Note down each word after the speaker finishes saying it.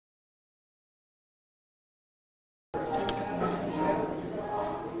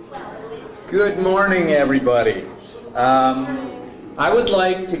Good morning, everybody. I would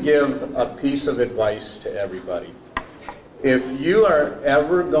like to give a piece of advice to everybody. If you are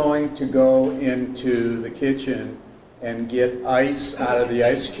ever going to go into the kitchen and get ice out of the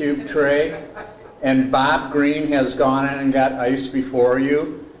ice cube tray, and Bob Green has gone in and got ice before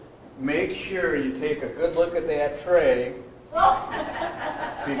you, make sure you take a good look at that tray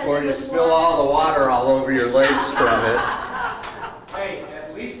before you spill all the water all over your legs from it. Hey,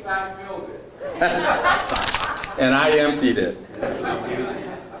 at least I filled it. And I emptied it.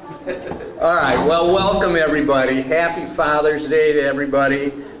 All right, well, welcome everybody. Happy Father's Day to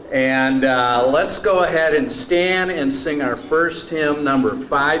everybody. And let's go ahead and stand and sing our first hymn, number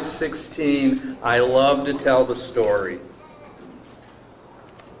 516, I Love to Tell the Story.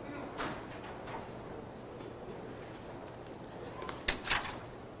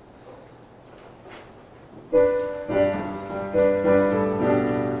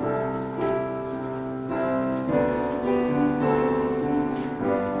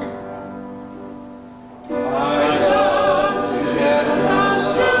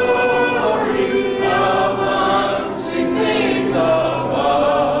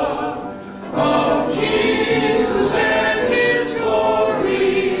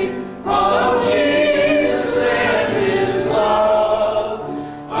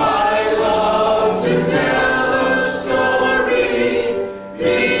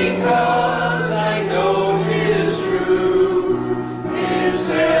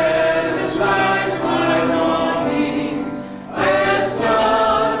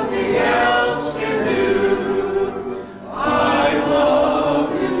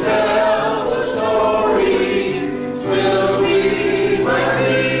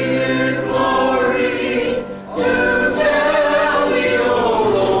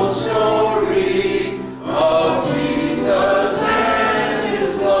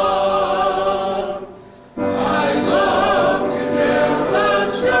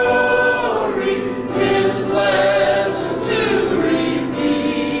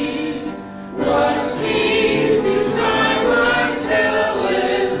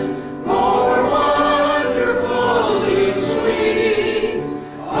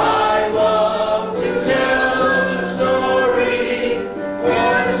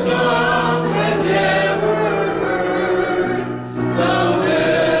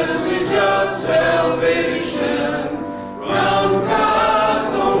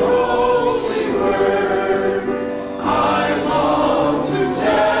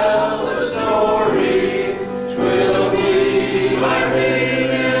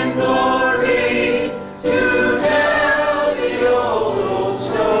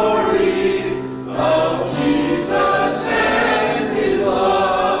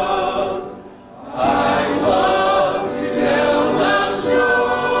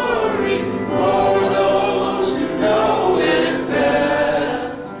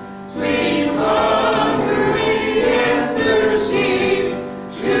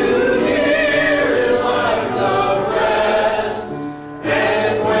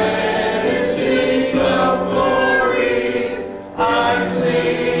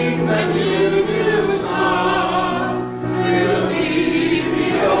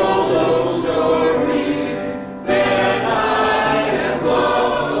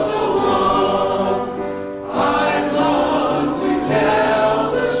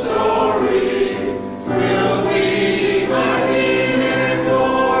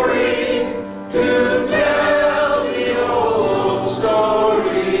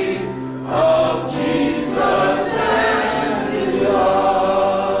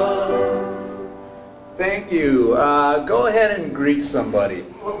 Thank you. Go ahead and greet somebody.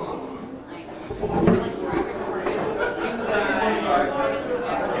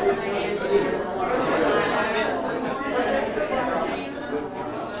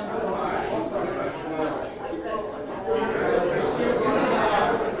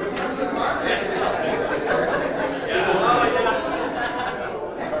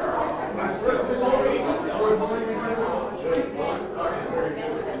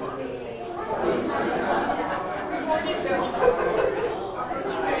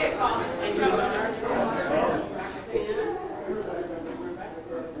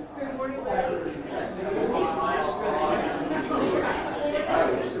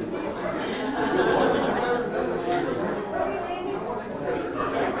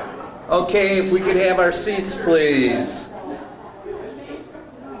 Okay, if we could have our seats, please.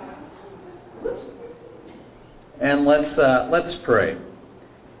 And let's pray.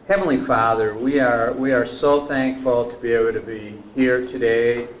 Heavenly Father, we are so thankful to be able to be here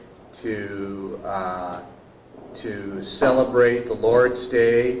today to celebrate the Lord's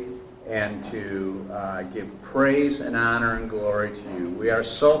Day and to give praise and honor and glory to you. We are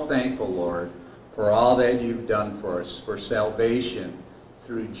so thankful, Lord, for all that you've done for us, for salvation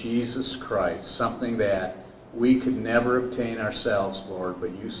through Jesus Christ, something that we could never obtain ourselves, Lord,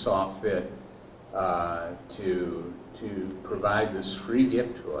 but you saw fit to provide this free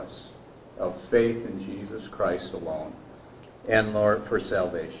gift to us of faith in Jesus Christ alone, and Lord, for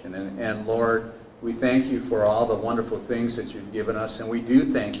salvation. And Lord, we thank you for all the wonderful things that you've given us, and we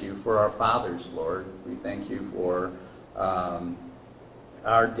do thank you for our fathers, Lord. We thank you for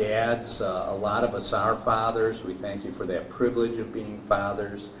our dads. A lot of us are fathers. We thank you for that privilege of being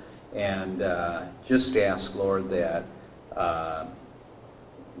fathers, and just ask, Lord, that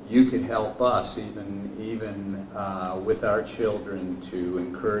you could help us even with our children to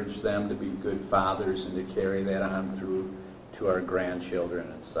encourage them to be good fathers and to carry that on through to our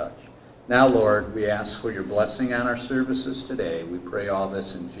grandchildren and such. Now, Lord, we ask for your blessing on our services today. We pray all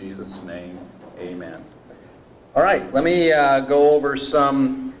this in Jesus' name. Amen. All right, let me go over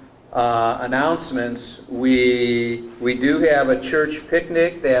some announcements. We do have a church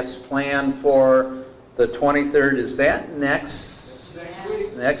picnic that's planned for the 23rd. Is that next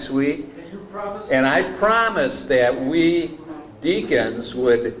week? Next week. And you promise? And I promised that we deacons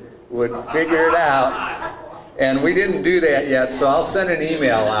would figure it out. And we didn't do that yet, so I'll send an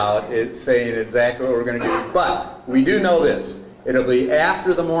email out saying exactly what we're going to do. But we do know this. It'll be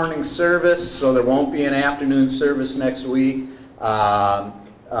after the morning service, so there won't be an afternoon service next week.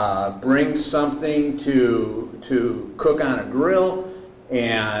 Bring something to cook on a grill,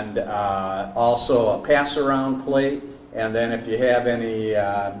 and also a pass-around plate. And then if you have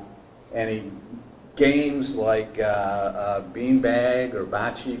any games like beanbag or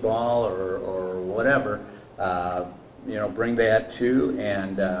bocce ball or whatever, bring that too,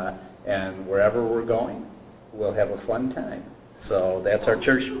 and wherever we're going, we'll have a fun time. So that's our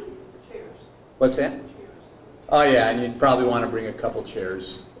church. Chairs. What's that? Chairs. Oh yeah, and you'd probably want to bring a couple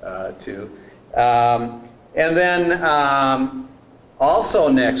chairs too. And then also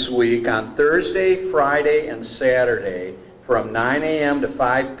next week on Thursday, Friday, and Saturday from 9 a.m. to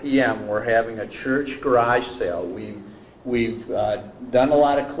 5 p.m. we're having a church garage sale. We've done a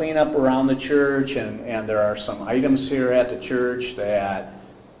lot of cleanup around the church, and there are some items here at the church that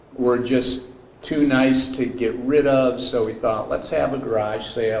were just too nice to get rid of, so we thought, let's have a garage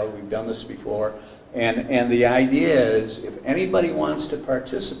sale. We've done this before. And the idea is, if anybody wants to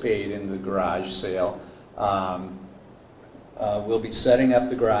participate in the garage sale, we'll be setting up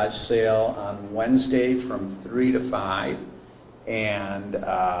the garage sale on Wednesday from 3 to 5, and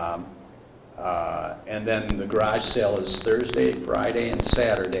then the garage sale is Thursday, Friday, and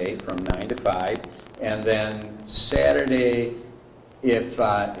Saturday from 9 to 5. And then Saturday, if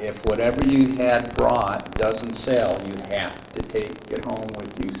whatever you had brought doesn't sell, you have to take it home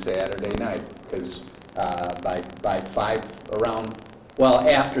with you Saturday night, because by 5 around, well,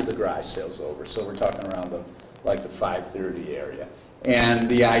 after the garage sale's over, so we're talking around the 5:30 area. And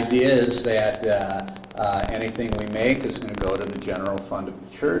the idea is that anything we make is going to go to the general fund of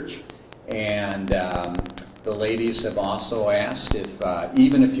the church. And the ladies have also asked if,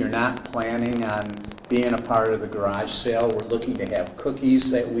 even if you're not planning on being a part of the garage sale, we're looking to have cookies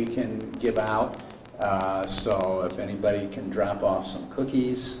that we can give out. So if anybody can drop off some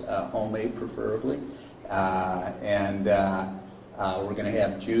cookies, homemade preferably, and we're going to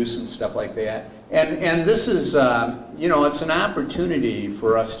have juice and stuff like that. And this is, it's an opportunity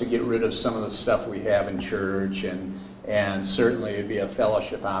for us to get rid of some of the stuff we have in church, and certainly it'd be a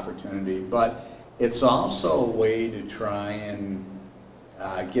fellowship opportunity, but it's also a way to try and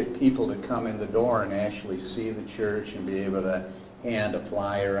get people to come in the door and actually see the church and be able to hand a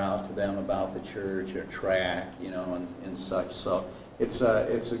flyer out to them about the church or track, and such. So it's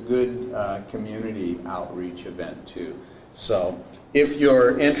a good community outreach event too. So if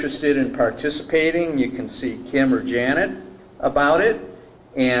you're interested in participating, you can see Kim or Janet about it.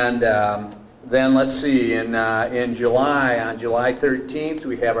 And then let's see, in July, on July 13th,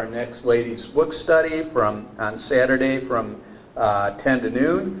 we have our next ladies' book study on Saturday from 10 to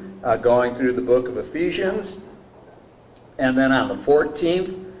noon, going through the book of Ephesians. And then on the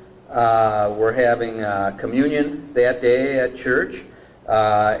 14th, we're having communion that day at church.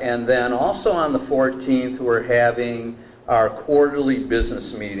 And then also on the 14th, we're having our quarterly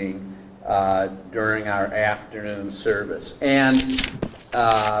business meeting during our afternoon service. And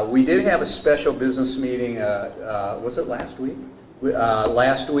we did have a special business meeting, was it last week?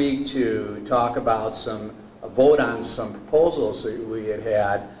 Last week to talk about vote on some proposals that we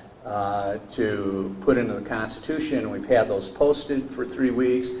had to put into the Constitution. We've had those posted for 3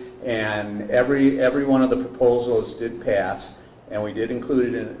 weeks, and every one of the proposals did pass. and we did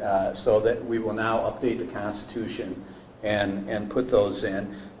include it in, so that we will now update the Constitution and put those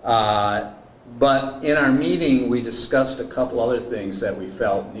in. But in our meeting, we discussed a couple other things that we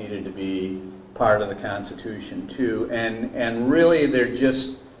felt needed to be part of the Constitution too, and really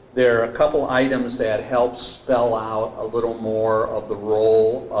there are a couple items that help spell out a little more of the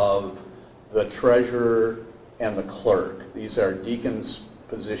role of the treasurer and the clerk. These are deacons'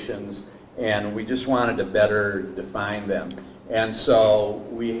 positions, and we just wanted to better define them. And so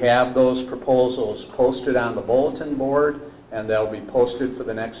we have those proposals posted on the bulletin board, and they'll be posted for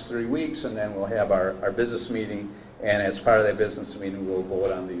the next 3 weeks, and then we'll have our business meeting, and as part of that business meeting, we'll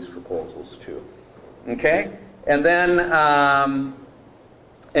vote on these proposals too. Okay? And then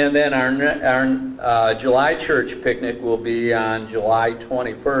our July church picnic will be on July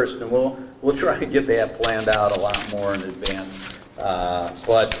 21st, and we'll try to get that planned out a lot more in advance.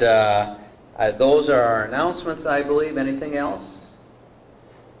 Those are our announcements, I believe. Anything else?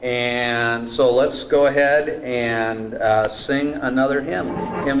 And so let's go ahead and sing another hymn.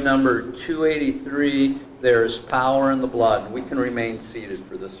 Hymn number 283, There's Power in the Blood. We can remain seated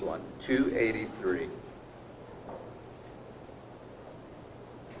for this one. 283.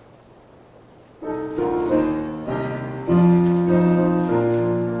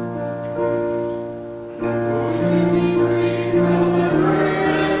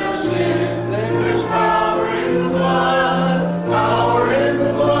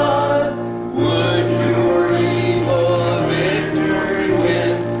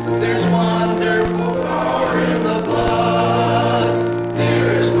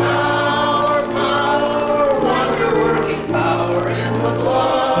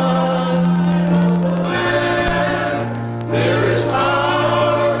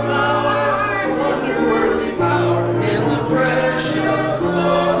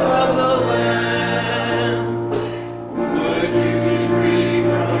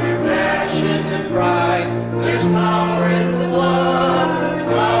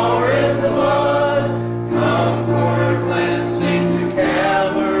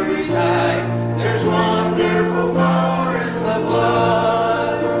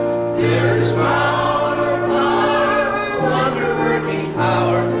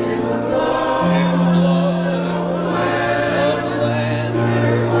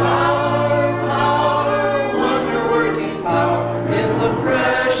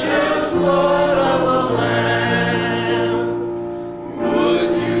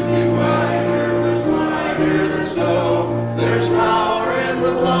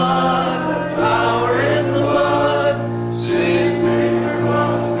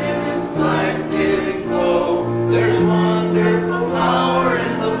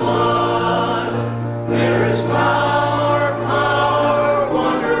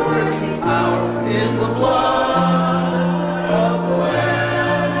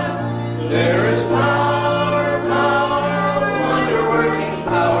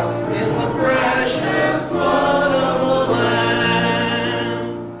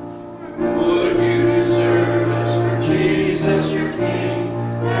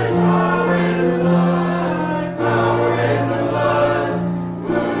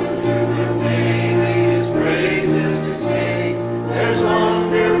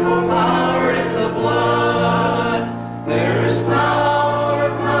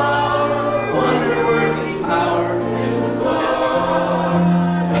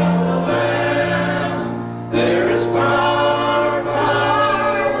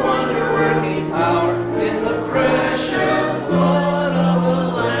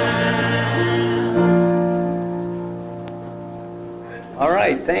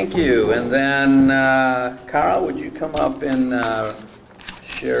 Thank you. And then, Carl, would you come up and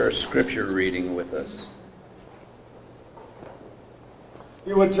share a scripture reading with us?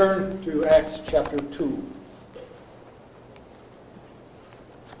 You would turn to Acts chapter 2.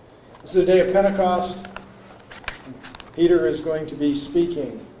 This is the day of Pentecost. Peter is going to be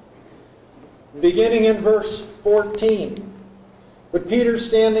speaking. Beginning in verse 14. But Peter,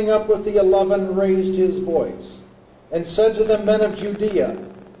 standing up with the 11, raised his voice and said to the men of Judea,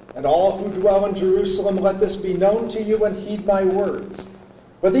 and all who dwell in Jerusalem, let this be known to you, and heed my words.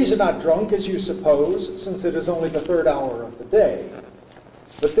 For these are not drunk, as you suppose, since it is only the 3rd hour of the day.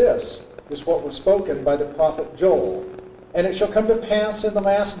 But this is what was spoken by the prophet Joel. And it shall come to pass in the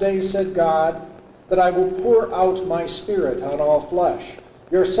last days, said God, that I will pour out my Spirit on all flesh.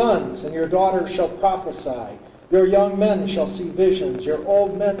 Your sons and your daughters shall prophesy. Your young men shall see visions. Your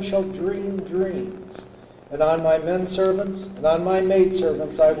old men shall dream dreams. And on my men servants and on my maid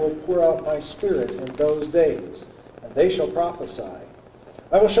servants I will pour out my Spirit in those days, and they shall prophesy.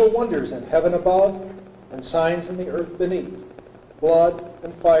 I will show wonders in heaven above and signs in the earth beneath, blood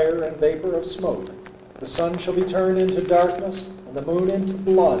and fire and vapor of smoke. The sun shall be turned into darkness and the moon into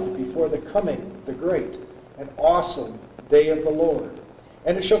blood before the coming of the great and awesome day of the Lord.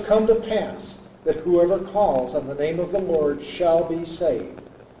 And it shall come to pass that whoever calls on the name of the Lord shall be saved.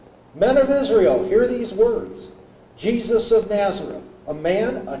 Men of Israel, hear these words. Jesus of Nazareth, a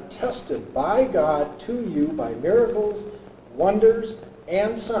man attested by God to you by miracles, wonders,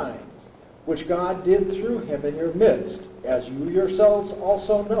 and signs, which God did through him in your midst, as you yourselves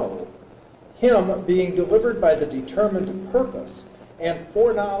also know, him being delivered by the determined purpose and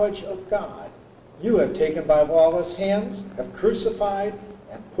foreknowledge of God, you have taken by lawless hands, have crucified,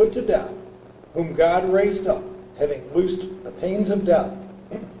 and put to death, whom God raised up, having loosed the pains of death,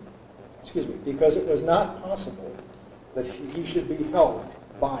 because it was not possible that he should be held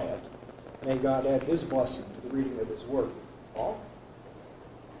by it. May God add his blessing to the reading of his word. Paul?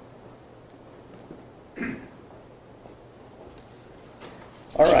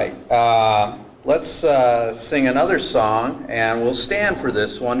 All right, let's sing another song, and we'll stand for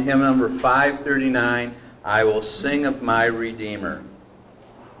this one, hymn number 539, I Will Sing of My Redeemer.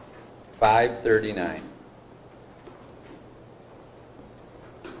 539.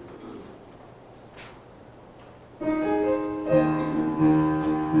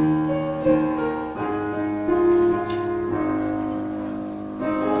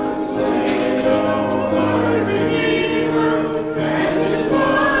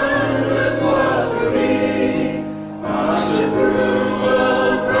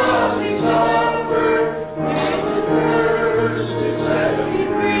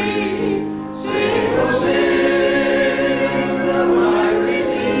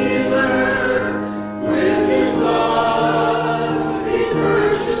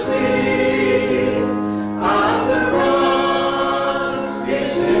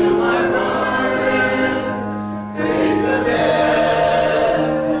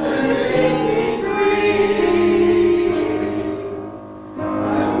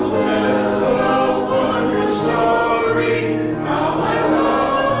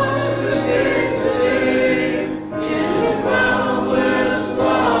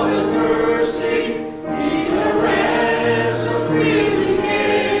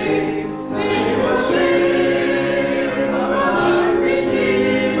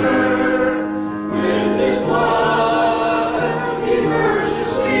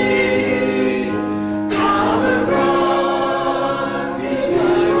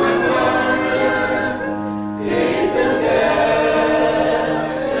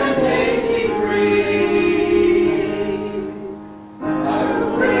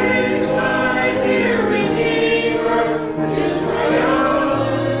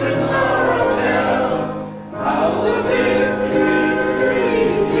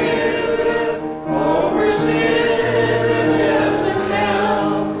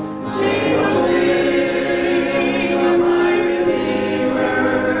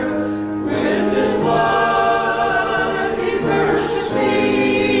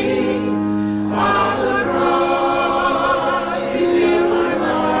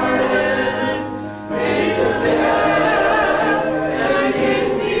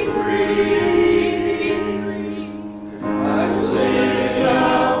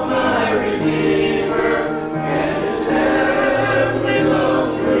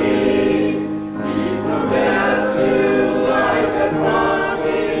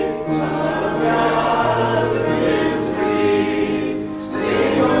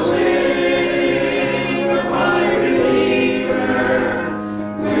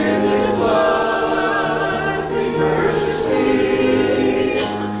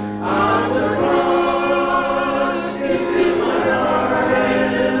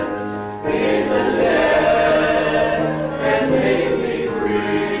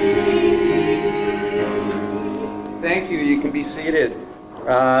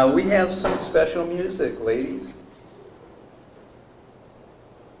 We have some special music, ladies.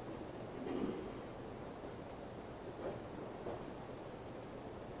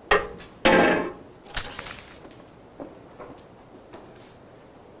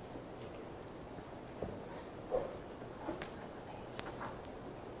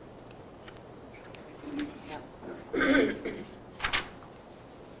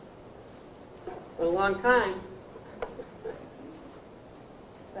 For a long time.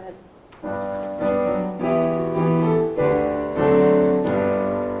 Go ahead.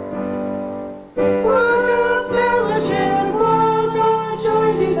 What a fellowship, what a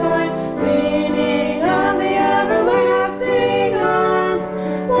joy divine, leaning on the everlasting arms.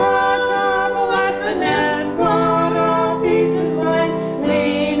 What a blessedness, what a peace is mine,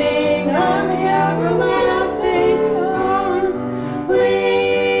 leaning on the everlasting arms.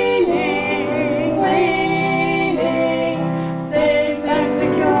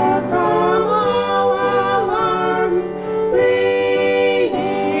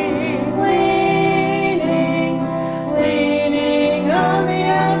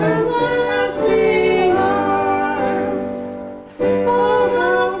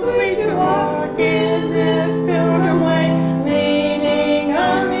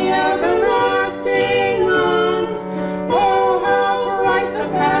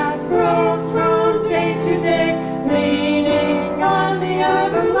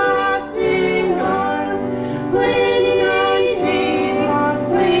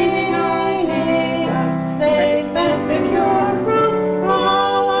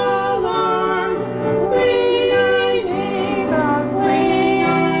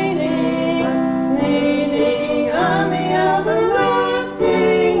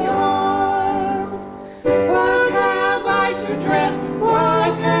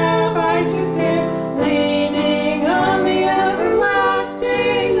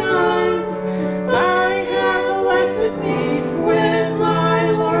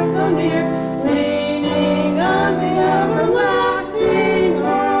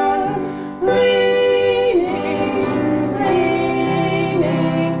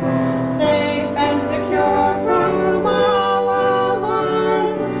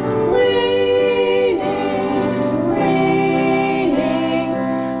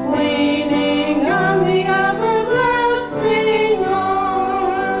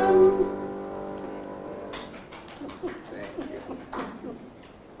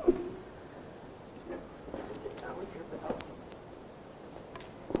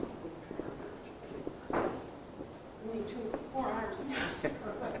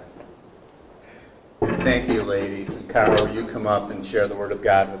 Thank you, ladies. And Carol, you come up and share the Word of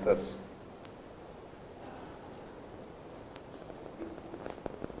God with us.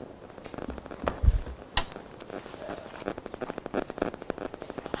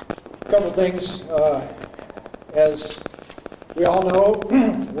 A couple things. As we all know,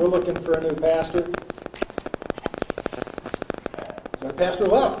 we're looking for a new pastor. So our pastor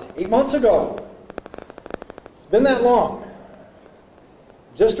left 8 months ago. It's been that long.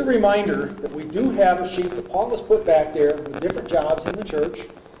 Just a reminder that we do have a sheet that Paul has put back there with different jobs in the church.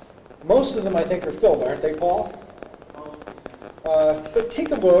 Most of them, I think, are filled, aren't they, Paul? But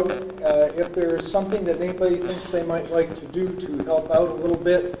take a look. If there's something that anybody thinks they might like to do to help out a little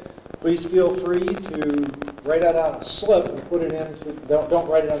bit, please feel free to write it on a slip and put it into, don't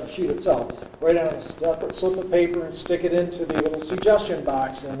write it on the sheet itself. Write it on a separate slip of paper and stick it into the little suggestion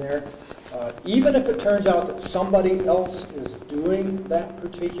box in there. Even if it turns out that somebody else is doing that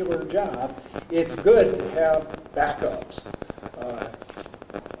particular job, it's good to have backups.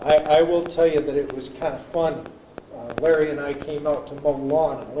 I will tell you that it was kind of fun. Larry and I came out to mow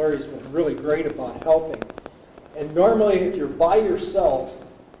lawn, and Larry's been really great about helping. And normally, if you're by yourself,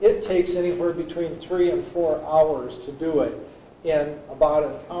 it takes anywhere between 3 and 4 hours to do it. In about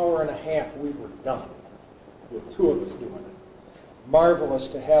an hour and a half, we were done with 2 of us doing it. Marvelous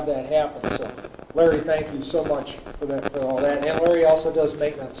to have that happen. So, Larry, thank you so much for that, for all that. And Larry also does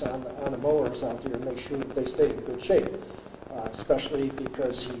maintenance on the mowers out there and make sure that they stay in good shape, especially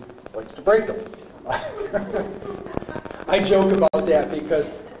because he likes to break them. I joke about that because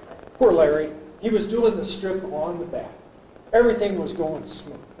poor Larry, he was doing the strip on the back. Everything was going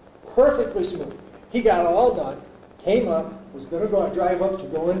smooth, perfectly smooth. He got it all done, came up, was going to drive up to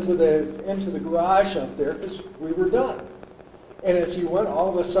go into the garage up there because we were done. And as he went, all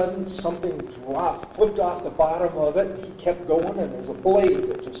of a sudden something dropped, flipped off the bottom of it. And he kept going, and there's a blade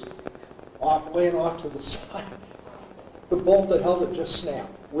that just laying off to the side. The bolt that held it just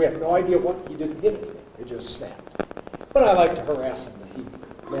snapped. We have no idea what. He didn't hit anything. It just snapped. But I like to harass him that he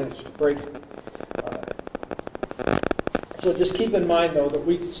managed to break it. So just keep in mind, though, that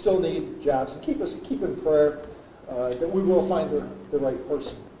we still need jobs, and keep in prayer that we will find the right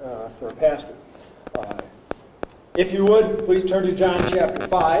person for a pastor. If you would, please turn to John chapter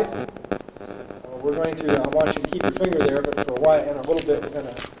 5. I want you to keep your finger there, but for a while, in a little bit, we're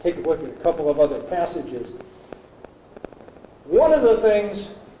going to take a look at a couple of other passages. One of the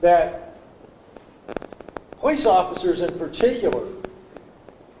things that police officers in particular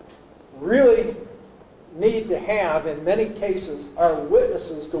really need to have in many cases are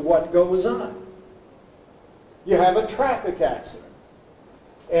witnesses to what goes on. You have a traffic accident,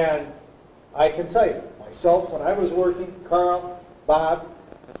 and I can tell you, myself, when I was working, Carl, Bob,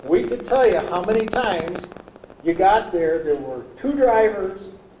 we could tell you how many times you got there were 2 drivers,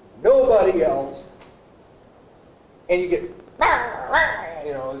 nobody else, and you get,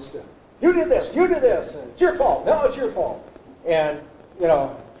 you did this, and it's your fault, no, it's your fault. And,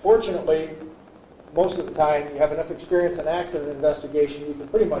 fortunately, most of the time you have enough experience in accident investigation, you can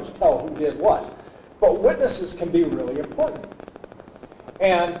pretty much tell who did what. But witnesses can be really important.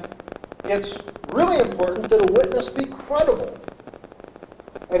 And it's really important that a witness be credible.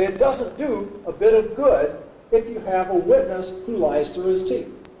 And it doesn't do a bit of good if you have a witness who lies through his teeth.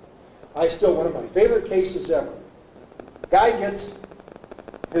 One of my favorite cases ever. Guy gets,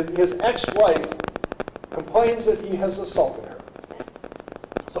 his ex-wife complains that he has assaulted her.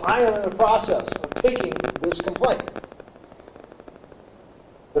 So I am in the process of taking this complaint.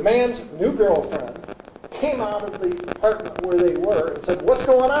 The man's new girlfriend came out of the apartment where they were and said, "What's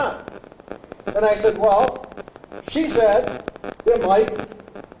going on?" And I said, "Well, she said that Mike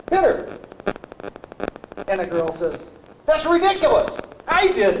hit her." And the girl says, "That's ridiculous. I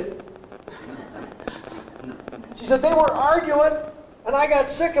did it." She said, "They were arguing, and I got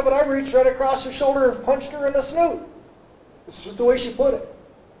sick of it. I reached right across her shoulder and punched her in the snoot." This is just the way she put it.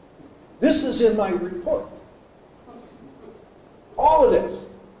 This is in my report. All of this.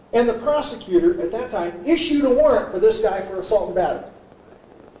 And the prosecutor at that time issued a warrant for this guy for assault and battery.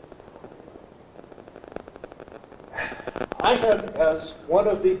 I had, as one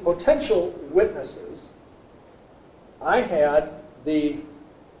of the potential witnesses, I had the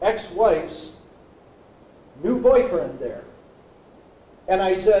ex-wife's new boyfriend there. And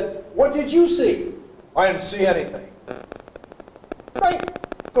I said, "What did you see?" "I didn't see anything." Right.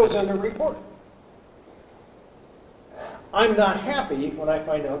 Goes in the report. I'm not happy when I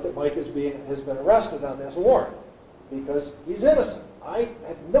find out that Mike has been arrested on this warrant because he's innocent. I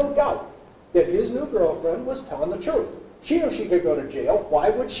have no doubt that his new girlfriend was telling the truth. She knew she could go to jail. Why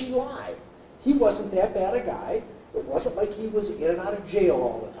would she lie? He wasn't that bad a guy. It wasn't like he was in and out of jail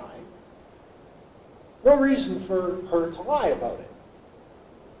all the time. No reason for her to lie about it.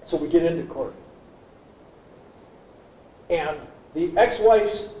 So we get into court. And the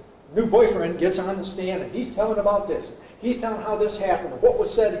ex-wife's new boyfriend gets on the stand and he's telling about this. He's telling how this happened, what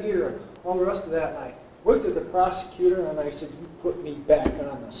was said here, and all the rest of that. And I looked at the prosecutor and I said, you put me back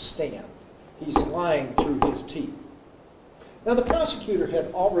on the stand. He's lying through his teeth. Now the prosecutor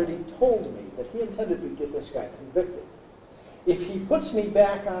had already told me that he intended to get this guy convicted. If he puts me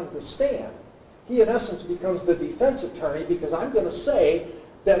back on the stand, he in essence becomes the defense attorney, because I'm going to say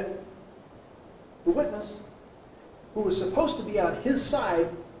that the witness who was supposed to be on his side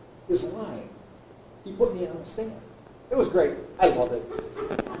is lying. He put me on the stand. It was great. I loved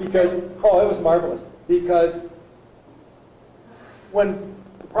it. Because, it was marvelous. Because when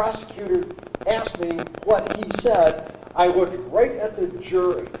the prosecutor asked me what he said, I looked right at the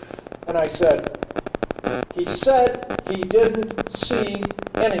jury and I said, he said he didn't see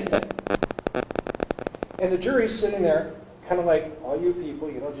anything. And the jury's sitting there, kind of like all you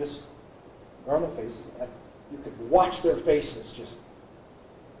people, just normal faces. And you could watch their faces just.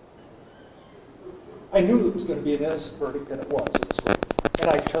 I knew it was going to be an innocent verdict, and it was. It was great. And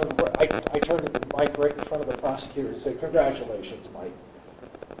I turned the mic right in front of the prosecutor and said, congratulations, Mike.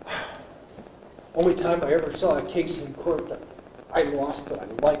 Only time I ever saw a case in court that I lost that I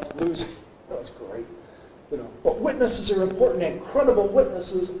liked losing. That was great. But witnesses are important, and credible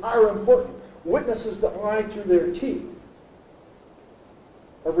witnesses are important. Witnesses that lie through their teeth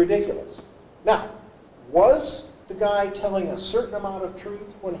are ridiculous. Now, was the guy telling a certain amount of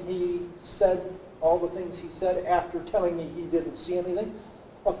truth when he said all the things he said after telling me he didn't see anything?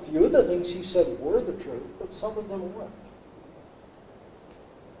 A few of the things he said were the truth, but some of them weren't.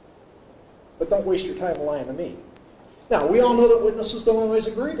 But don't waste your time lying to me. Now, we all know that witnesses don't always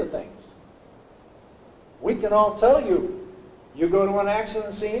agree to things. We can all tell you, you go to an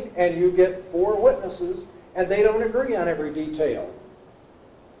accident scene and you get 4 witnesses and they don't agree on every detail.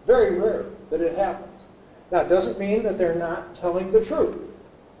 Very rare that it happens. Now, it doesn't mean that they're not telling the truth.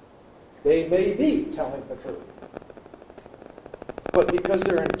 They may be telling the truth. But because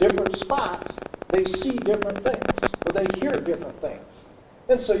they're in different spots, they see different things, or they hear different things.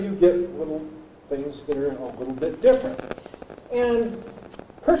 And so you get little things that are a little bit different. And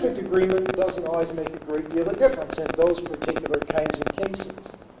perfect agreement doesn't always make a great deal of difference in those particular kinds of cases.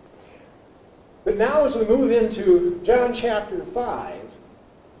 But now as we move into John chapter 5,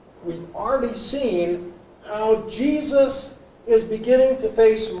 we've already seen how Jesus is beginning to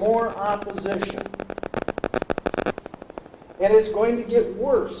face more opposition. And it's going to get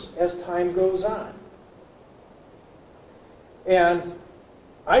worse as time goes on. And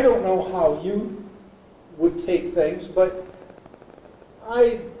I don't know how you would take things, but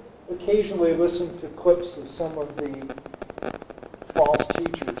I occasionally listen to clips of some of the false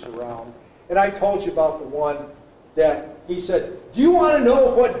teachers around. And I told you about the one that he said, do you want to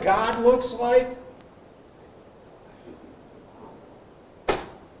know what God looks like?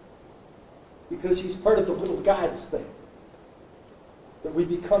 Because he's part of the little gods thing. That we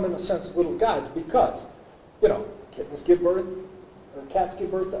become, in a sense, little gods because, kittens give birth, or cats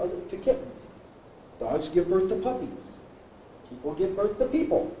give birth to kittens. Dogs give birth to puppies. People give birth to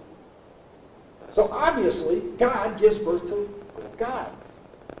people. So obviously, God gives birth to little gods.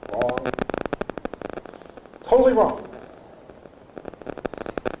 Wrong. Totally wrong.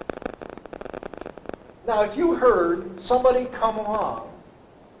 Now, if you heard somebody come along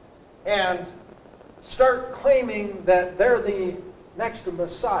and start claiming that they're the next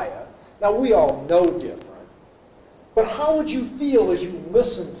Messiah, now we all know different, but how would you feel as you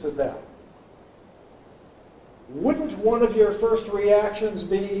listen to them? Wouldn't one of your first reactions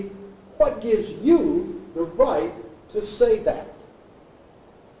be, what gives you the right to say that?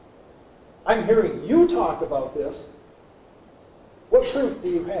 I'm hearing you talk about this. What proof do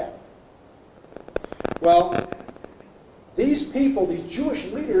you have? Well, these people, these Jewish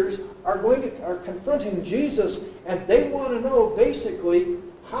leaders, are confronting Jesus, and they want to know basically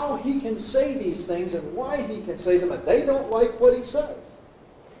how he can say these things and why he can say them, and they don't like what he says.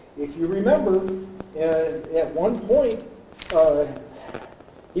 If you remember, at one point,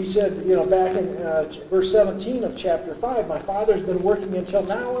 he said, back in verse 17 of chapter 5, my father's been working until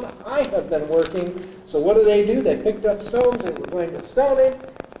now, and I have been working. So what do? They picked up stones. They were going to stone him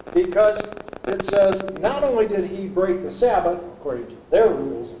because it says, not only did he break the Sabbath, according to their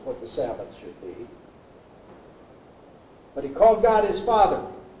rules of what the Sabbath should be, but he called God his Father,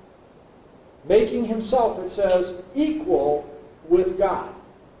 making himself, it says, equal with God.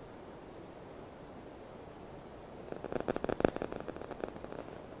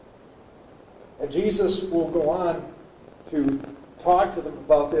 And Jesus will go on to talk to them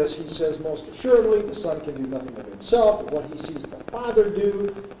about this, he says, most assuredly, the Son can do nothing of himself, but what he sees the Father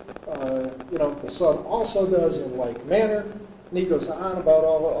do, the Son also does in like manner. And he goes on about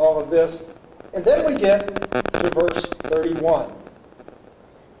all of this. And then we get to verse 31,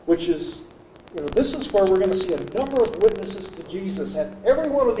 which is, this is where we're going to see a number of witnesses to Jesus, and every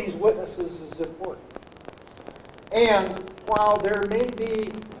one of these witnesses is important. And while there may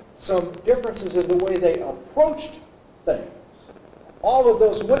be some differences in the way they approached things, all of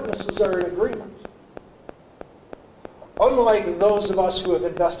those witnesses are in agreement. Unlike those of us who have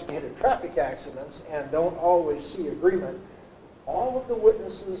investigated traffic accidents and don't always see agreement, all of the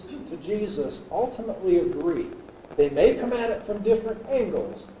witnesses to Jesus ultimately agree. They may come at it from different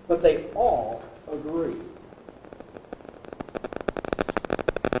angles, but they all agree.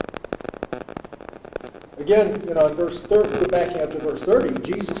 Again, in verse 30, backing up to verse 30,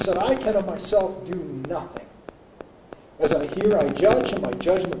 Jesus said, I can of myself do nothing. As I hear, I judge, and my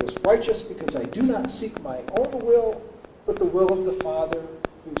judgment is righteous, because I do not seek my own will, but the will of the Father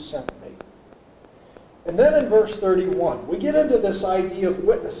who sent me. And then in verse 31, we get into this idea of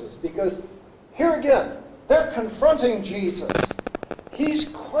witnesses, because here again, they're confronting Jesus. He's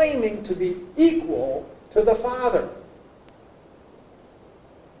claiming to be equal to the Father.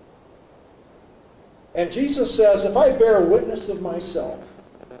 And Jesus says, if I bear witness of myself,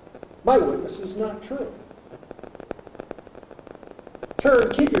 my witness is not true.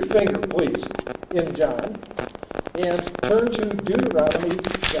 Keep your finger, please, in John, and turn to Deuteronomy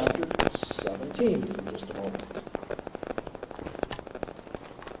chapter 17 for just a moment.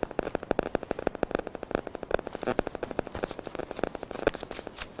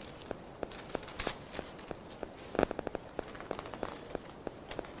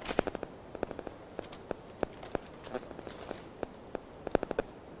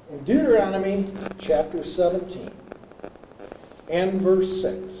 In Deuteronomy chapter 17 and verse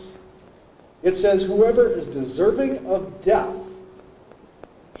 6, it says, whoever is deserving of death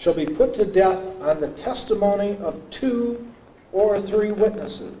shall be put to death on the testimony of 2 or 3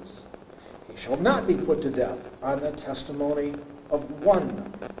 witnesses. He shall not be put to death on the testimony of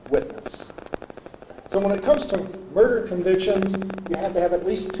 1 witness. So when it comes to murder convictions, you have to have at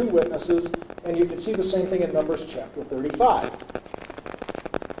least 2 witnesses, and you can see the same thing in Numbers chapter 35.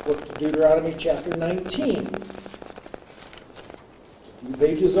 Flip to Deuteronomy chapter 19. A few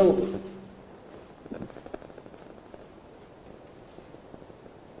pages over.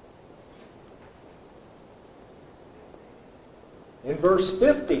 In verse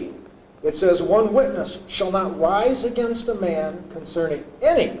 50, it says, 1 witness shall not rise against a man concerning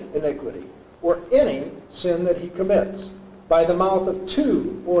any iniquity or any sin that he commits. By the mouth of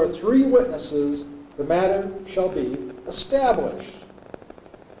 2 or 3 witnesses, the matter shall be established.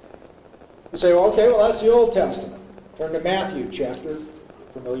 You say, well, okay, well, that's the Old Testament. Turn to Matthew chapter,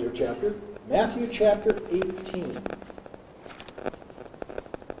 familiar chapter, Matthew chapter 18.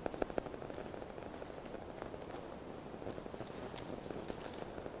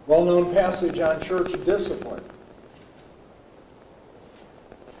 Well-known passage on church discipline.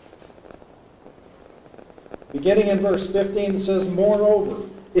 Beginning in verse 15, it says, moreover,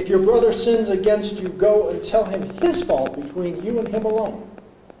 if your brother sins against you, go and tell him his fault between you and him alone.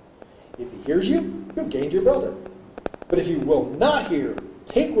 If he hears you, you've gained your brother. But if he will not hear,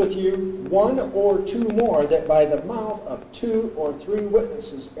 take with you 1 or 2 more, that by the mouth of 2 or 3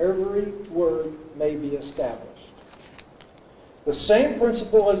 witnesses every word may be established. The same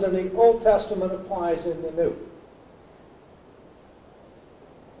principle as in the Old Testament applies in the New.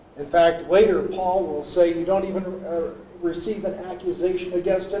 In fact, later Paul will say you don't even receive an accusation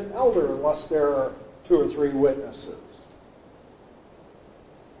against an elder unless there are 2 or 3 witnesses.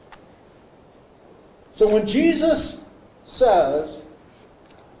 So when Jesus says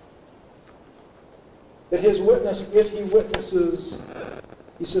that his witness, if he witnesses,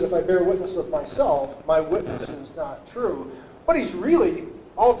 he said, if I bear witness of myself, my witness is not true. What he's really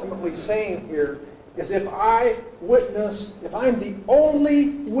ultimately saying here is if I witness, if I'm the only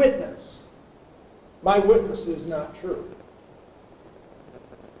witness, my witness is not true.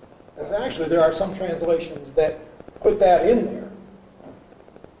 And actually, there are some translations that put that in there.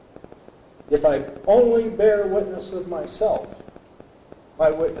 If I only bear witness of myself,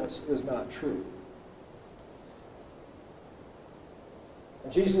 my witness is not true.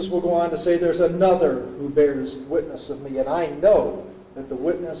 And Jesus will go on to say, there's another who bears witness of me, and I know that the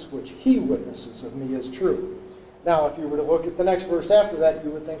witness which he witnesses of me is true. Now, if you were to look at the next verse after that, you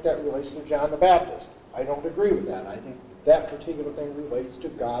would think that relates to John the Baptist. I don't agree with that. I think that particular thing relates to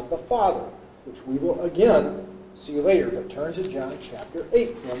God the Father, which we will again see later. But turn to John chapter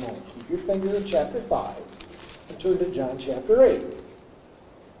 8 for a moment. Keep your finger in chapter 5. and turn to John chapter 8.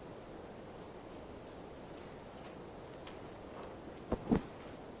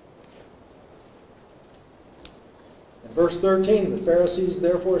 In verse 13, the Pharisees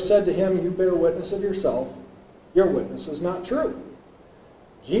therefore said to him, "You bear witness of yourself. Your witness is not true."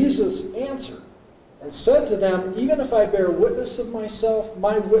 Jesus answered and said to them, "Even if I bear witness of myself,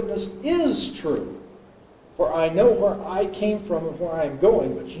 my witness is true. For I know where I came from and where I am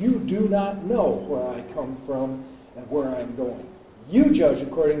going, but you do not know where I come from and where I am going. You judge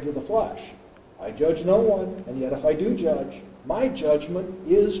according to the flesh. I judge no one, and yet if I do judge, my judgment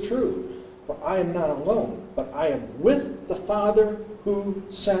is true. For I am not alone, but I am with the Father who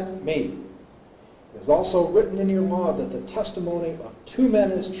sent me. It is also written in your law that the testimony of two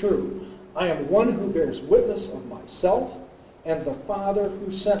men is true. I am one who bears witness of myself, and the Father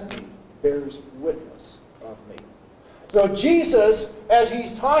who sent me bears witness of me." So Jesus, as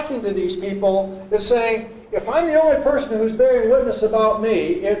he's talking to these people, is saying, if I'm the only person who's bearing witness about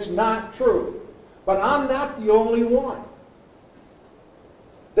me, it's not true. But I'm not the only one.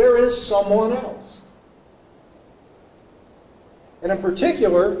 There is someone else. And in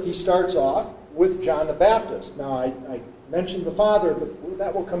particular, he starts off with John the Baptist. Now, I mentioned the Father, but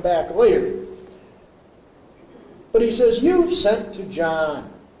that will come back later. But he says, "You've sent to John,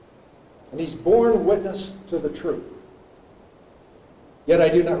 and he's borne witness to the truth. Yet I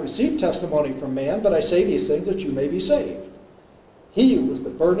do not receive testimony from man, but I say these things that you may be saved. He was the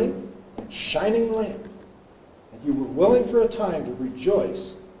burning and shining lamp, and you were willing for a time to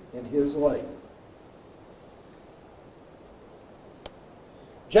rejoice in his light."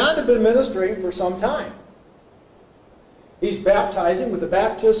 John had been ministering for some time. He's baptizing with the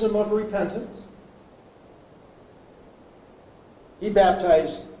baptism of repentance. He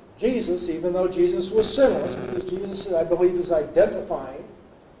baptized Jesus, even though Jesus was sinless, because Jesus, I believe, is identifying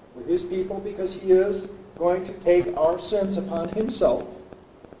with his people because he is going to take our sins upon himself.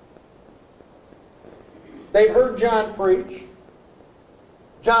 They've heard John preach.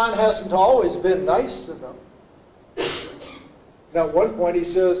 John hasn't always been nice to them. Now, at one point he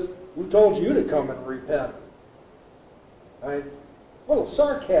says, "Who told you to come and repent?" A little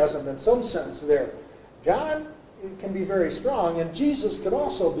sarcasm in some sense there. John can be very strong, and Jesus can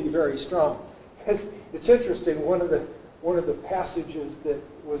also be very strong. It's interesting, one of the passages that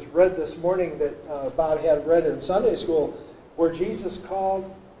was read this morning that Bob had read in Sunday school, where Jesus called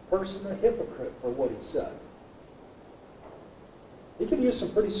a person a hypocrite for what he said. He could use some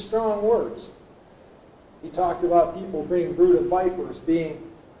pretty strong words. He talked about people being brood of vipers,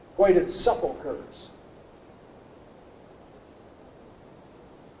 being pointed sepulchres.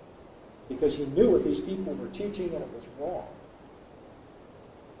 Because he knew what these people were teaching and it was wrong.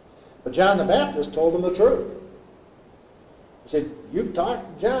 But John the Baptist told them the truth. He said, "You've talked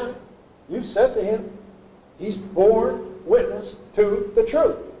to John. You've said to him, he's borne witness to the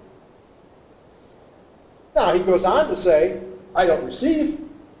truth." Now, he goes on to say, "I don't receive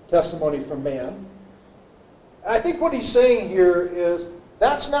testimony from man." And I think what he's saying here is,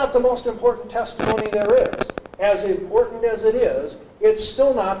 that's not the most important testimony there is. As important as it is, it's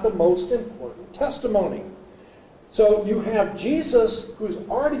still not the most important testimony. So you have Jesus, who's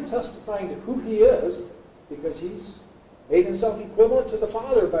already testifying to who he is, because he's made himself equivalent to the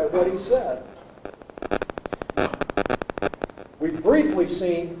Father by what he said. We've briefly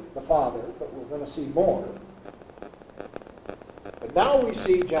seen the Father, but we're going to see more. But now we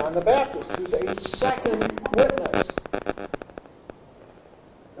see John the Baptist, who's a second witness.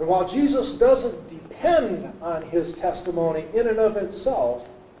 And while Jesus doesn't depend on his testimony in and of itself,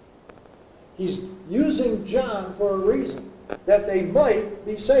 he's using John for a reason, that they might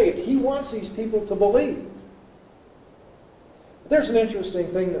be saved. He wants these people to believe. There's an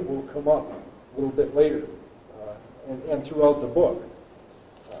interesting thing that will come up a little bit later and throughout the book.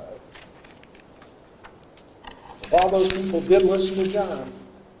 While those people did listen to John,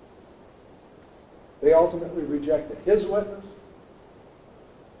 they ultimately rejected his witness.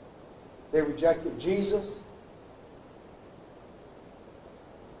 They rejected Jesus.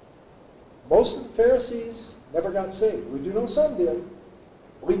 Most of the Pharisees never got saved. We do know some did.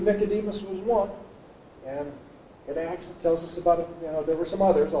 I believe Nicodemus was one. And in Acts it tells us about, there were some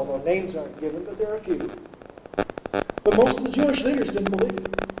others, although names aren't given, but there are a few. But most of the Jewish leaders didn't believe.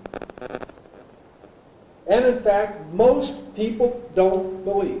 And in fact, most people don't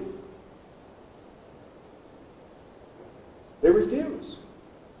believe. They refuse.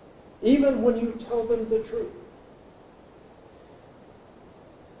 Even when you tell them the truth.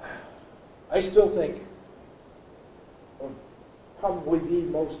 I still think of probably the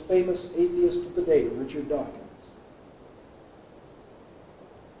most famous atheist of the day, Richard Dawkins.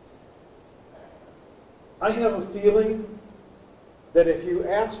 I have a feeling that if you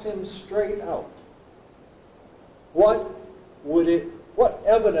asked him straight out, what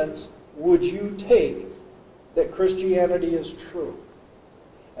evidence would you take that Christianity is true?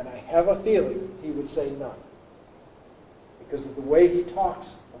 And I have a feeling he would say none. Because of the way he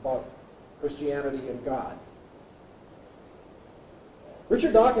talks about Christianity and God.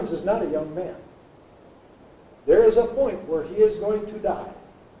 Richard Dawkins is not a young man. There is a point where he is going to die.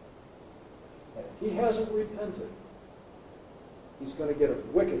 And if he hasn't repented, he's going to get a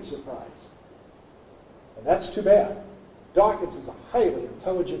wicked surprise. And that's too bad. Dawkins is a highly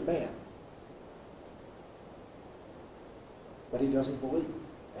intelligent man. But he doesn't believe.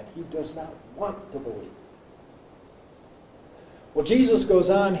 And he does not want to believe. Well, Jesus goes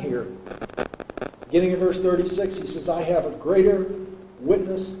on here. Beginning in verse 36, he says, I have a greater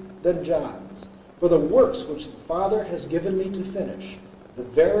witness than John's. For the works which the Father has given me to finish, the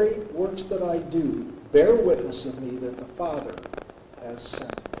very works that I do, bear witness of me that the Father has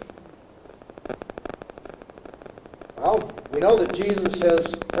sent me. Well, we know that Jesus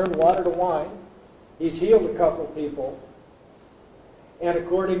has turned water to wine. He's healed a couple people. And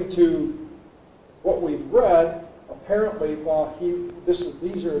according to what we've read, apparently while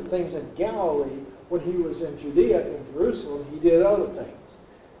these are things in Galilee, when he was in Judea, in Jerusalem, he did other things.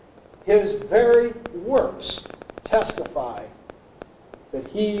 His very works testify that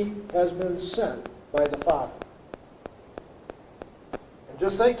he has been sent by the Father. And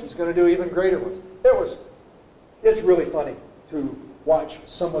just think, he's going to do even greater ones. It's really funny to watch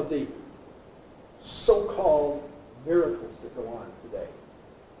some of the so-called miracles that go on today.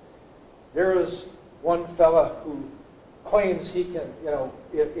 There is one fella who claims he can,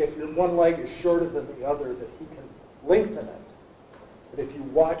 if your one leg is shorter than the other, that he can lengthen it. But if you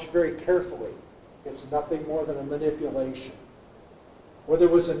watch very carefully, it's nothing more than a manipulation. Or there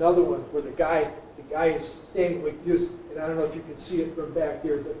was another one where the guy is standing like this, and I don't know if you can see it from back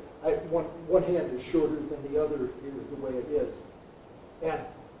here, but one hand is shorter than the other here, the way it is. And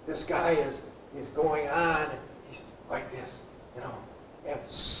this guy is going on, and he's like this, and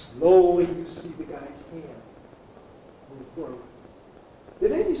slowly you see the guy's hand move forward.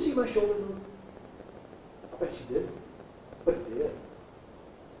 Did any of you see my shoulder move? I bet you didn't, but it did.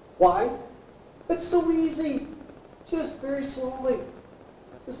 Why? It's so easy. Just very slowly.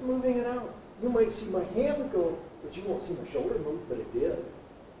 Just moving it out. You might see my hand go, but you won't see my shoulder move, but it did.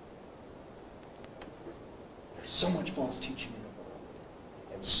 There's so much false teaching in the world.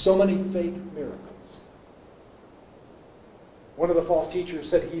 And so many fake miracles. One of the false teachers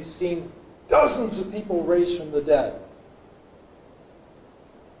said he's seen dozens of people raised from the dead.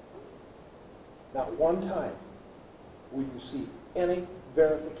 Not one time will you see any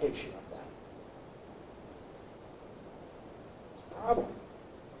verification of that. It's a problem.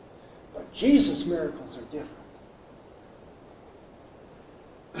 But Jesus' miracles are different.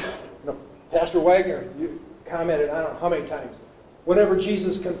 Pastor Wagner, you commented, I don't know how many times, whenever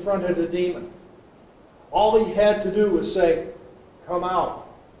Jesus confronted a demon, all he had to do was say, come out,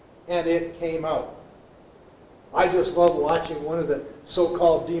 and it came out. I just love watching one of the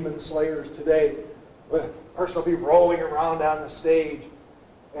so-called demon slayers today. A person will be rolling around on the stage,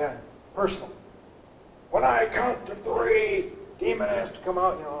 and person, when I count to 3, demon has to come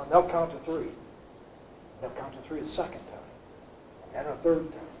out, and they'll count to 3. And they'll count to 3 a second time, and a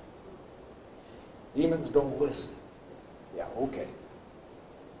third time. Demons don't listen. Yeah, okay.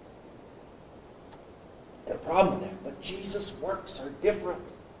 Got a problem with that. But Jesus' works are different.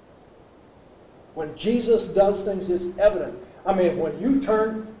 When Jesus does things, it's evident. I mean, when you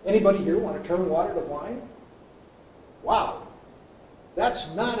turn, anybody here want to turn water to wine? Wow.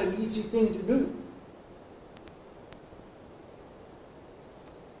 That's not an easy thing to do.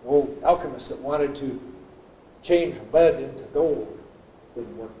 The old alchemist that wanted to change lead into gold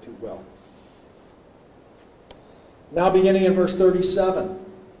didn't work too well. Now beginning in verse 37.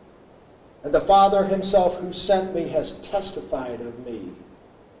 And the Father himself who sent me has testified of me.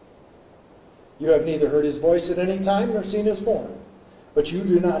 You have neither heard his voice at any time nor seen his form. But you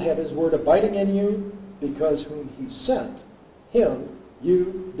do not have his word abiding in you, because whom he sent, him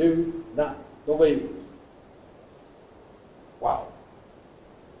you do not believe. Wow.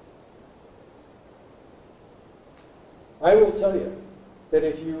 I will tell you that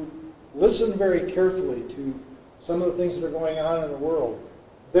if you listen very carefully to some of the things that are going on in the world,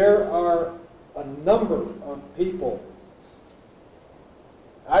 there are a number of people.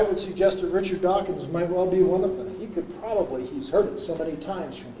 I would suggest that Richard Dawkins might well be one of them. He's heard it so many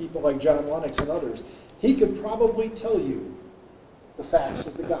times from people like John Lennox and others, he could probably tell you the facts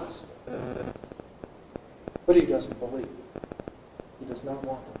of the gospel. But he doesn't believe. He does not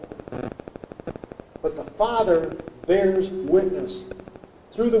want to believe. But the Father bears witness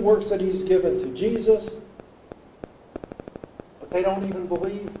through the works that He's given to Jesus. But they don't even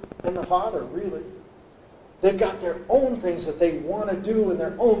believe in the Father, really. They've got their own things that they want to do and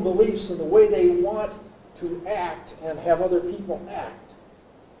their own beliefs and the way they want to act and have other people act.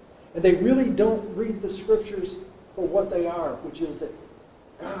 And they really don't read the Scriptures for what they are, which is that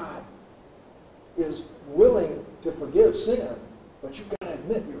God is willing to forgive sin, but you've got to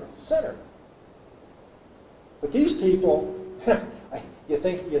admit you're a sinner. But these people, you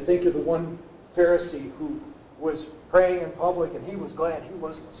think of the one Pharisee who was praying in public and he was glad he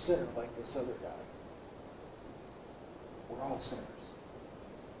wasn't a sinner like this other guy. We're all sinners.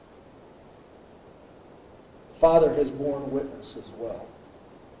 The Father has borne witness as well.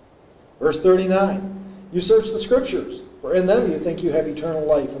 Verse 39, you search the Scriptures, for in them you think you have eternal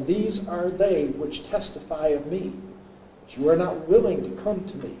life, and these are they which testify of me. But you are not willing to come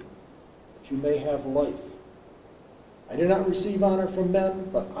to me, that you may have life. I do not receive honor from men,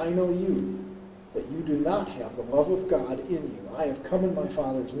 but I know you, that you do not have the love of God in you. I have come in my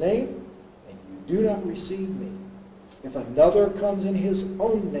Father's name, and you do not receive me. If another comes in his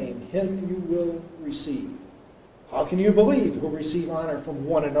own name, him you will receive. How can you believe who receive honor from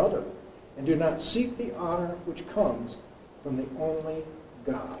one another, and do not seek the honor which comes from the only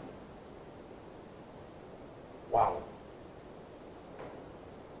God? Wow.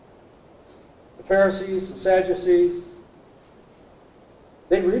 The Pharisees, the Sadducees,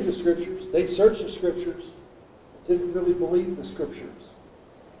 they'd read the Scriptures, they'd search the Scriptures, but didn't really believe the Scriptures.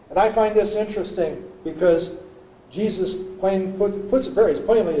 And I find this interesting because Jesus puts it very as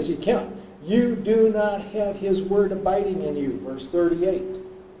plainly as He can. You do not have His word abiding in you, verse 38.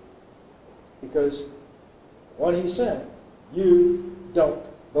 Because what He said, you don't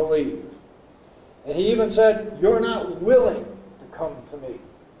believe. And He even said, you're not willing to come to me.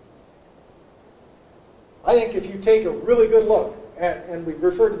 I think if you take a really good look, and we've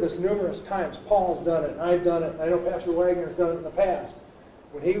referred to this numerous times, Paul's done it, and I've done it, and I know Pastor Wagner's done it in the past,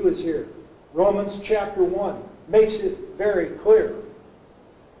 when he was here. Romans chapter 1 makes it very clear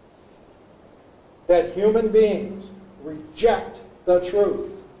that human beings reject the truth.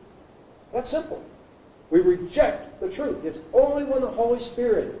 That's simple. We reject the truth. It's only when the Holy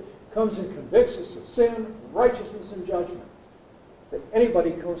Spirit comes and convicts us of sin, righteousness, and judgment that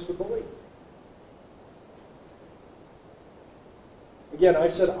anybody comes to believe. Again, I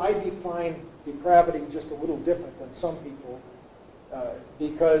said I define depravity just a little different than some people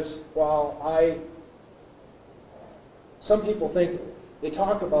because while some people think they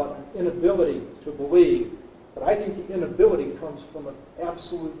talk about an inability to believe, but I think the inability comes from an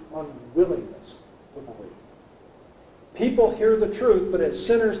absolute unwillingness to believe. People hear the truth, but as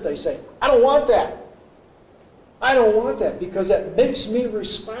sinners they say, I don't want that. I don't want that because that makes me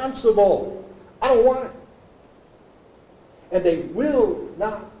responsible. I don't want it. And they will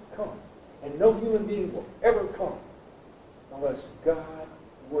not come. And no human being will ever come unless God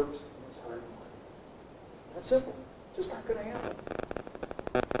works in his heart and life. That's simple. It's just not going to happen.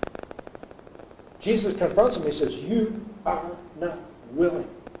 Jesus confronts him. He says, you are not willing.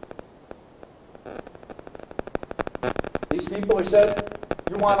 These people, he said,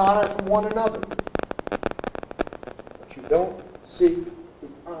 you want honor from one another. But you don't seek the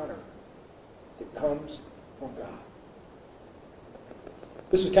honor that comes from God.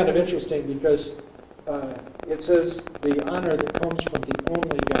 This is kind of interesting because it says the honor that comes from the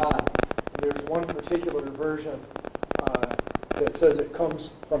only God. And there's one particular version that says it comes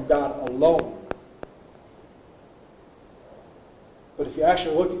from God alone. But if you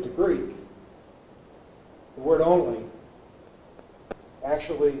actually look at the Greek, the word only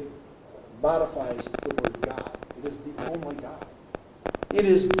actually modifies the word God. It is the only God. It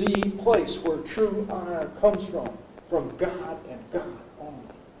is the place where true honor comes from God and God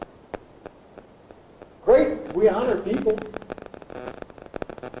only. Great, we honor people.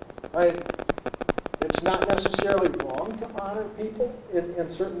 It's not necessarily wrong to honor people in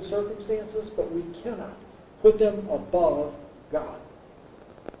certain circumstances, but we cannot put them above God.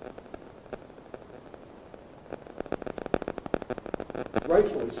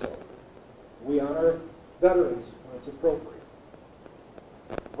 Rightfully so. We honor veterans when it's appropriate.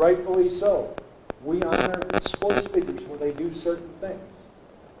 Rightfully so. We honor sports figures when they do certain things.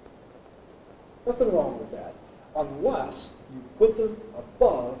 Nothing wrong with that, unless you put them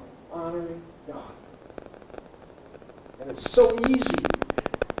above honoring God. And it's so easy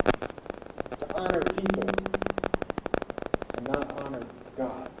to honor people and not honor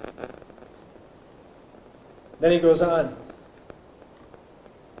God. Then he goes on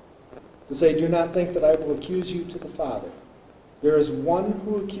to say, do not think that I will accuse you to the Father. There is one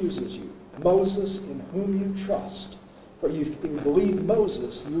who accuses you, Moses in whom you trust. For if you believe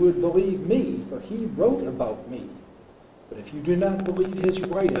Moses, you would believe me, for he wrote about me. But if you do not believe his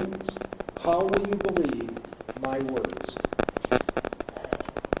writings, how will you believe my words?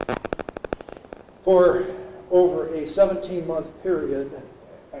 For over a 17-month period,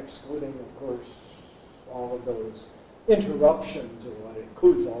 excluding, of course, all of those interruptions, or what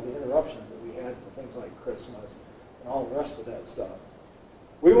includes all the interruptions that we had for things like Christmas and all the rest of that stuff,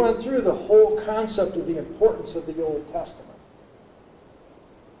 we went through the whole concept of the importance of the Old Testament.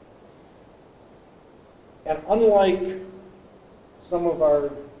 And unlike some of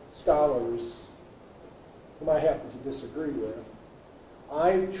our scholars, whom I happen to disagree with,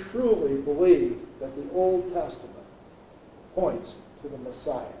 I truly believe that the Old Testament points to the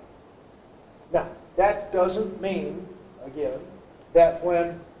Messiah. Now, that doesn't mean, again, that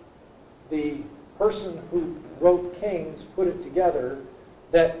when the person who wrote Kings put it together,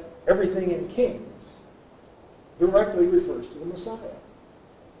 that everything in Kings directly refers to the Messiah.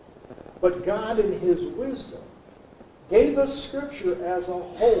 But God, in his wisdom, gave us Scripture as a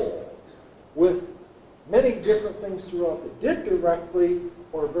whole with many different things throughout that did directly,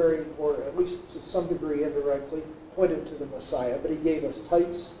 or at least to some degree indirectly, pointed to the Messiah. But he gave us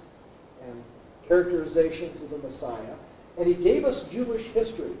types and characterizations of the Messiah. And he gave us Jewish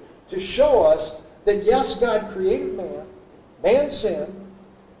history to show us that, yes, God created man, man sinned,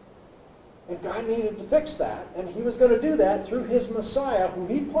 and God needed to fix that. And he was going to do that through his Messiah, who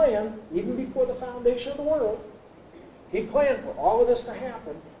he planned even before the foundation of the world. He planned for all of this to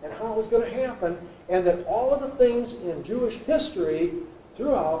happen and how it was going to happen, and that all of the things in Jewish history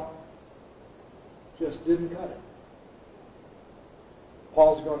throughout just didn't cut it.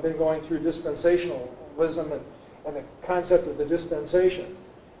 Paul's been going through dispensationalism and the concept of the dispensations.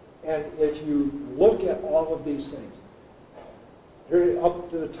 And if you look at all of these things, up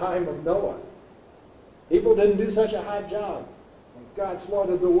to the time of Noah, people didn't do such a hot job, and God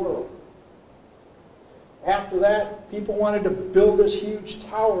flooded the world. After that, people wanted to build this huge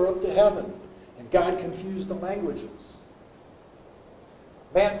tower up to heaven, and God confused the languages.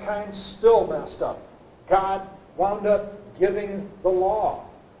 Mankind still messed up. God wound up giving the law.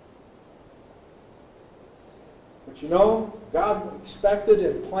 But you know, God expected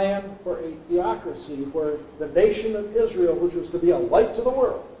and planned for a theocracy where the nation of Israel, which was to be a light to the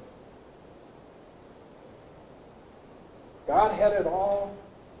world, God had it all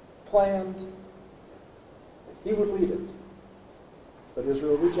planned that he would lead it. But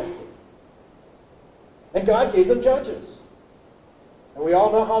Israel rejected it. And God gave them judges. And we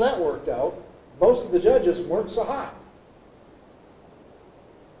all know how that worked out. Most of the judges weren't so hot.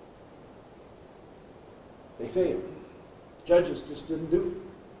 They failed. Judges just didn't do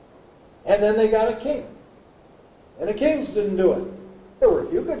it. And then they got a king. And the kings didn't do it. There were a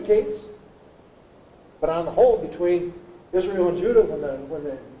few good kings. But on the whole, between Israel and Judah, when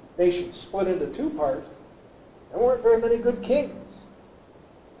the nation split into two parts, there weren't very many good kings.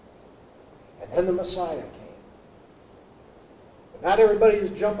 And then the Messiah came. But not everybody is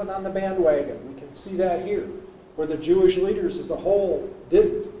jumping on the bandwagon. We can see that here, where the Jewish leaders as a whole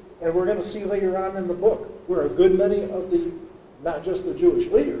didn't. And we're going to see later on in the book where a good many of the, not just the Jewish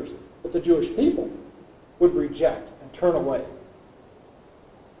leaders, but the Jewish people would reject and turn away.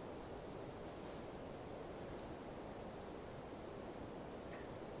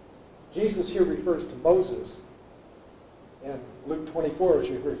 Jesus here refers to Moses in Luke 24, which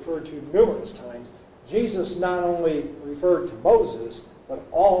we've referred to numerous times. Jesus not only referred to Moses, but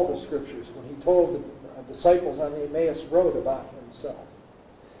all the Scriptures when he told the disciples on the Emmaus Road about himself.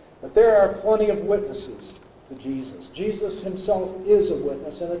 But there are plenty of witnesses to Jesus. Jesus himself is a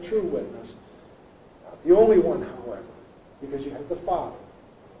witness and a true witness. Not the only one, however, because you have the Father.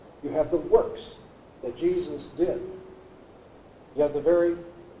 You have the works that Jesus did. You have the very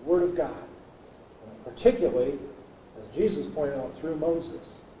Word of God. And particularly, as Jesus pointed out through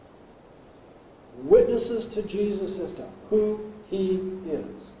Moses, witnesses to Jesus as to who he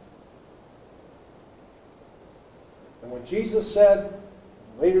is. And when Jesus said,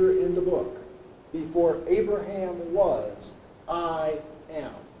 later in the book, before Abraham was, I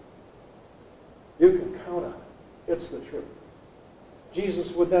am, you can count on it. It's the truth.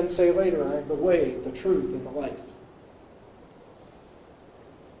 Jesus would then say later, I am the way, the truth, and the life.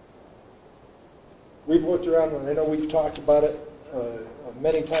 We've looked around, and I know we've talked about it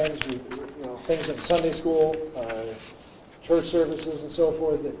many times, things in Sunday school, church services, and so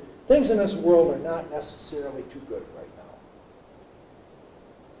forth. That things in this world are not necessarily too good right now.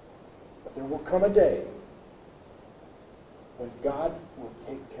 But there will come a day when God will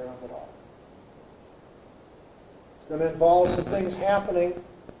take care of it all. It's going to involve some things happening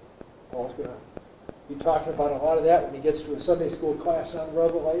Paul's going to be talking about a lot of that when he gets to a Sunday school class on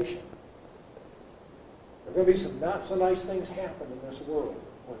Revelation. There are going to be some not so nice things happen in this world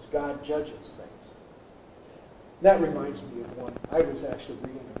as God judges things. That reminds me of one. I was actually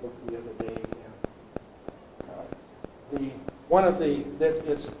reading a book the other day, and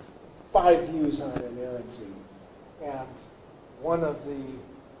it's 5 views on inerrancy, and one of the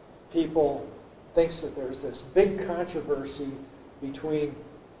people thinks that there's this big controversy between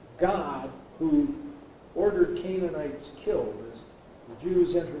God, who ordered Canaanites killed as the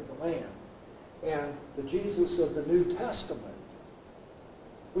Jews entered the land, and the Jesus of the New Testament,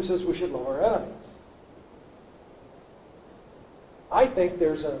 who says we should love our enemies. I think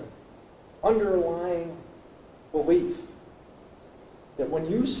there's an underlying belief that when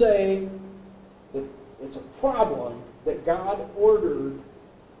you say that it's a problem that God ordered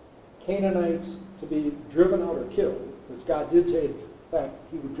Canaanites to be driven out or killed, because God did say, in fact,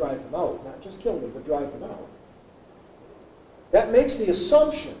 he would drive them out, not just kill them, but drive them out. That makes the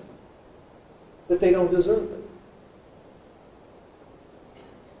assumption that they don't deserve it.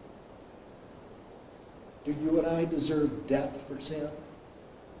 Do you and I deserve death for sin?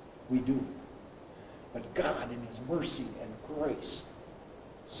 We do. But God, in his mercy and grace,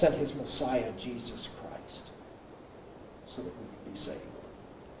 sent his Messiah, Jesus Christ, so that we could be saved.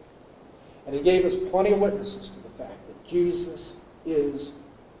 And he gave us plenty of witnesses to the fact that Jesus is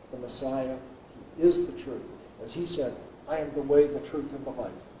the Messiah. He is the truth. As he said, I am the way, the truth, and the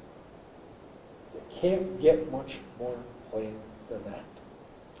life. You can't get much more plain than that.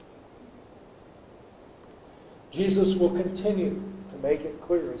 Jesus will continue to make it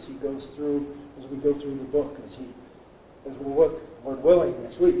clear as we go through the book, as we'll look, Lord willing,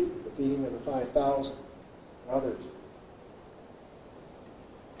 next week, the feeding of the 5,000 and others.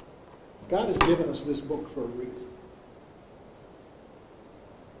 God has given us this book for a reason,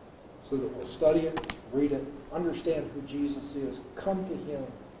 so that we'll study it, read it, understand who Jesus is, come to him.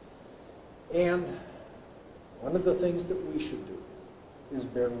 And one of the things that we should do is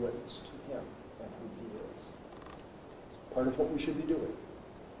bear witness to him and who he is. It's part of what we should be doing.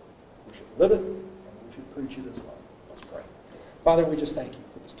 We should live it, and we should preach it as well. Let's pray. Father, we just thank you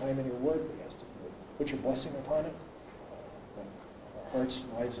for this time in your word. We ask that you would put your blessing upon it, that our hearts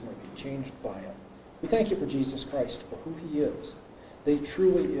and lives might be changed by it. We thank you for Jesus Christ, for who he is. That he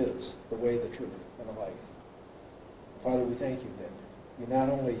truly is the way, the truth, and the life. Father, we thank you that you not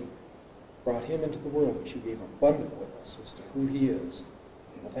only brought him into the world, but you gave abundant witness as to who he is.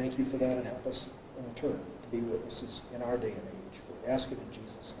 And we'll thank you for that, and help us in turn to be witnesses in our day and age. We ask it in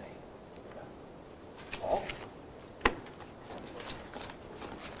Jesus' name. Amen. Paul?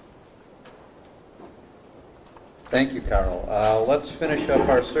 Thank you, Carl. Let's finish up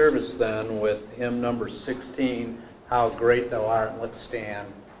our service then with hymn number 16, How Great Thou Art. Let's stand.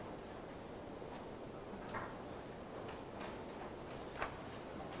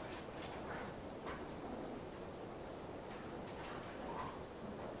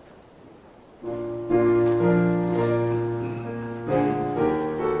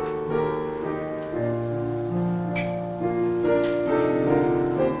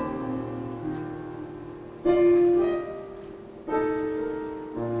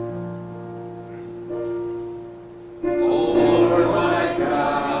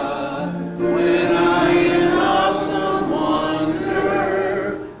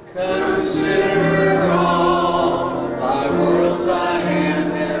 Say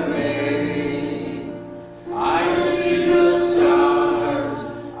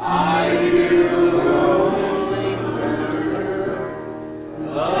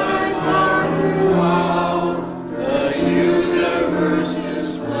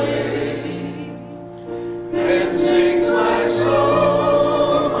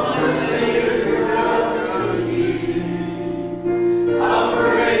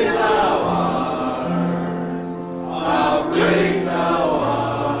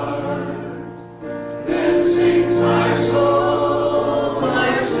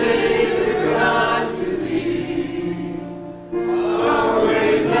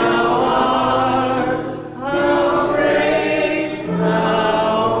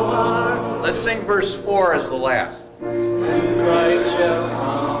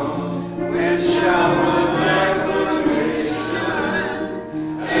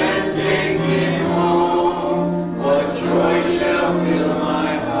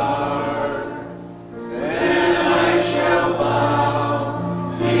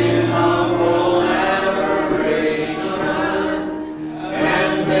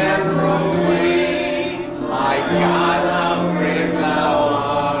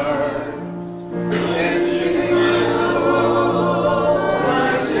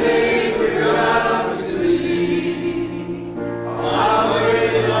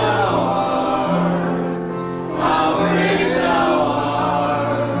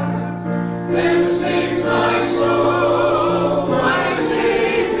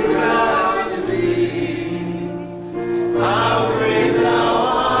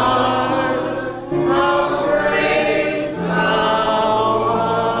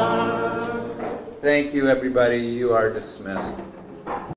Thank you, everybody. You are dismissed.